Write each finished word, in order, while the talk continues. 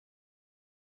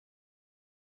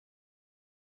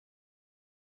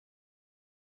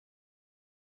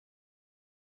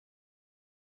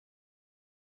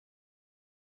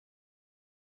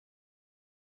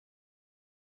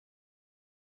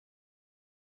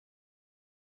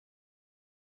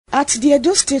At the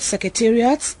Edo State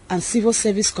Secretariat and Civil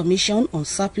Service Commission on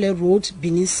Saple Road,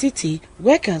 Benin City,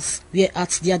 workers were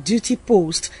at their duty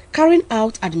post carrying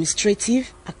out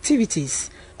administrative activities.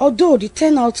 Although the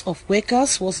turnout of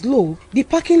workers was low, the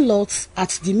parking lots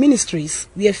at the ministries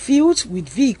were filled with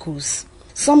vehicles.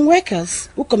 Some workers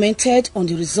who commented on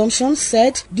the resumption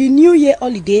said the New Year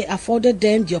holiday afforded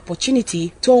them the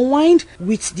opportunity to unwind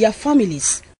with their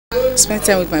families. Spend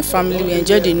time with my family, we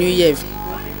enjoyed the New Year.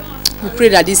 We pray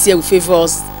that this year will favor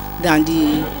us than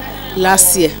the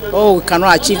last year. Oh, we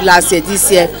cannot achieve last year. This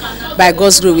year, by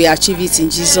God's grace, we achieve it in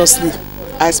Jesus' name.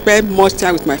 I spend much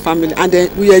time with my family and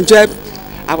then we enjoy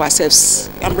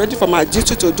ourselves. I'm ready for my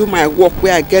duty to do my work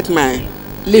where I get my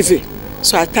living.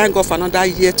 So I thank God for another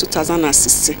year,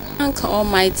 2016. Thank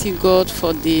Almighty God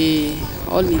for the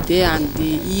holiday and the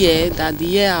year, that the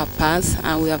year has passed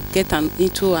and we have gotten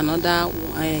into another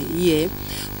year.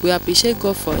 We appreciate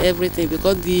God for everything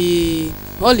because the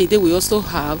holiday we also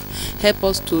have help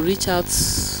us to reach out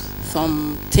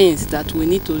some things that we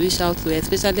need to reach out to,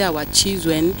 especially our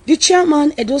children. The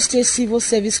chairman, Edo State Civil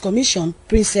Service Commission,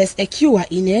 Princess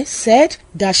Ekiwa Ine, said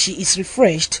that she is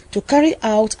refreshed to carry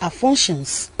out her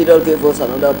functions. It all gave us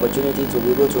another opportunity to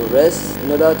be able to rest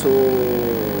in order to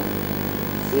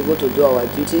be able to do our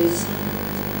duties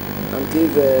and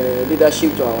give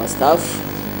leadership to our staff.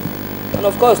 And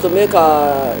of course, to make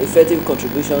our effective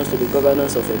contributions to the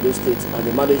governance of Edo State and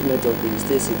the management of the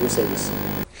state civil service.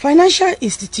 Financial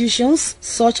institutions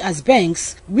such as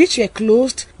banks, which were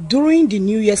closed during the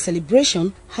New Year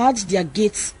celebration, had their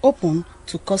gates open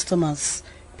to customers.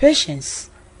 Patience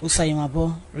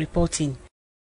Usayimabo reporting.